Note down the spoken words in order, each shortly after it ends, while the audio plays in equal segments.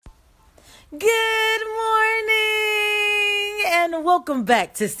Good morning and welcome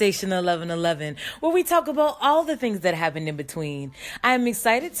back to Station 1111, where we talk about all the things that happened in between. I am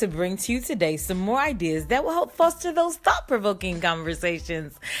excited to bring to you today some more ideas that will help foster those thought-provoking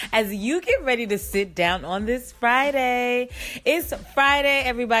conversations as you get ready to sit down on this Friday. It's Friday,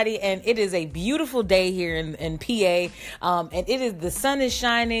 everybody, and it is a beautiful day here in PA. The sun is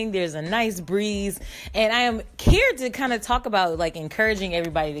shining, there's a nice breeze, and I am here to kind of talk about encouraging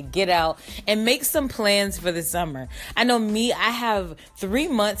everybody to get out and make some plans for the summer. I know me, I have 3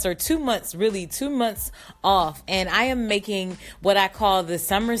 months or 2 months, really 2 months off, and I am making what I call the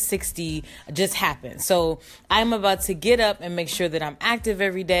summer 60 just happen. So I'm about to get up and make sure that I'm active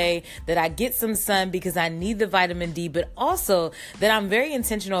every day, that I get some sun because I need the vitamin D, but also that I'm very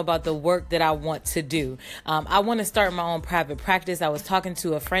intentional about the work that I want to do. I want to start my own private practice. I was talking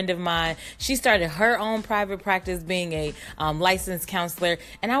to a friend of mine. She started her own private practice being a licensed counselor,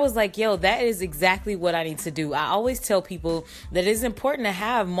 and I was like, yo, that is exactly what I need to do. I always tell people that it's important to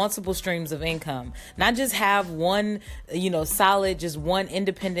have multiple streams of income, not just have one, solid, just one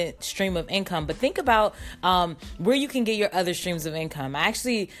independent stream of income, but think about where you can get your other streams of income. I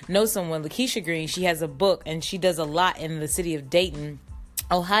actually know someone, Lakeisha Green. She has a book and she does a lot in the city of Dayton,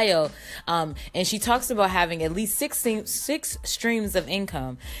 Ohio, and she talks about having at least six streams of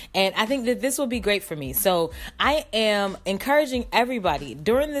income, and I think that this will be great for me. So I am encouraging everybody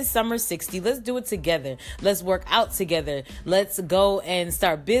during this summer 60, let's do it together. Let's work out together. Let's go and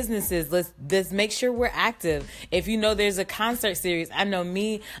start businesses. Let's make sure we're active. If you know there's a concert series, I know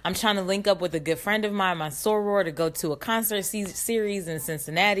me, I'm trying to link up with a good friend of mine, my soror, to go to a concert series in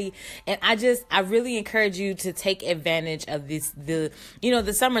Cincinnati, and I really encourage you to take advantage of the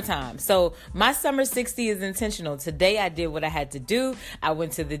summertime. So my summer 60 is intentional. Today I did what I had to do. I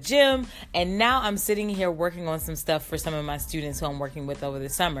went to the gym, and now I'm sitting here working on some stuff for some of my students who I'm working with over the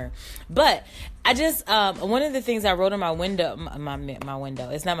summer. But I just, one of the things I wrote on my window, my window,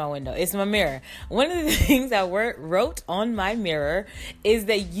 it's not my window, it's my mirror. One of the things I wrote on my mirror is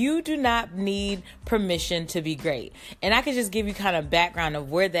that you do not need permission to be great. And I could just give you kind of background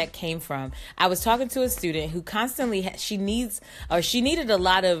of where that came from. I was talking to a student who constantly, she needed a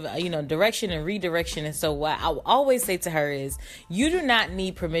lot of, direction and redirection. And so what I always say to her is, you do not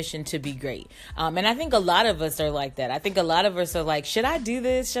need permission to be great. And I think a lot of us are like that. I think a lot of us are like, should I do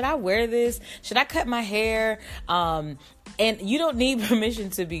this? Should I wear this? Should I cut my hair? And you don't need permission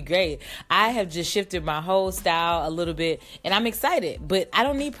to be great. I have just shifted my whole style a little bit, and I'm excited, but I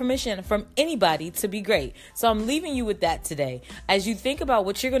don't need permission from anybody to be great. So I'm leaving you with that today. As you think about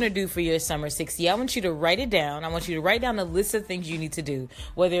what you're going to do for your summer 60, I want you to write it down. I want you to write down a list of things you need to do,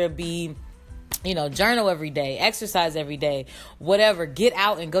 whether it be journal every day, exercise every day, whatever, get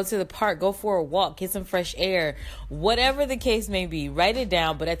out and go to the park, go for a walk, get some fresh air, whatever the case may be, write it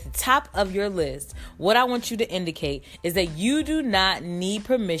down. But at the top of your list, what I want you to indicate is that you do not need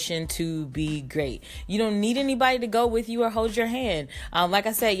permission to be great. You don't need anybody to go with you or hold your hand. Like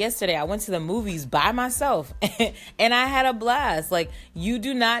I said yesterday, I went to the movies by myself and I had a blast. You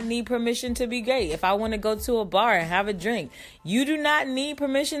do not need permission to be great. If I want to go to a bar and have a drink, you do not need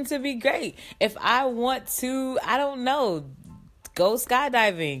permission to be great. If I want to, I don't know, go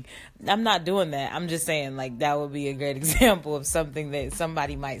skydiving, I'm not doing that. I'm just saying, that would be a great example of something that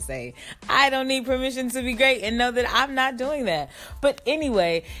somebody might say. I don't need permission to be great, and know that I'm not doing that. But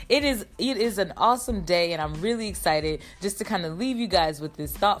anyway, it is an awesome day, and I'm really excited just to kind of leave you guys with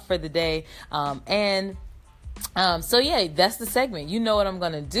this thought for the day. So yeah, that's the segment. You know what I'm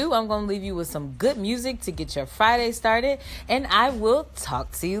going to do. I'm going to leave you with some good music to get your Friday started, and I will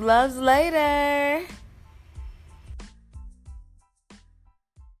talk to you loves later.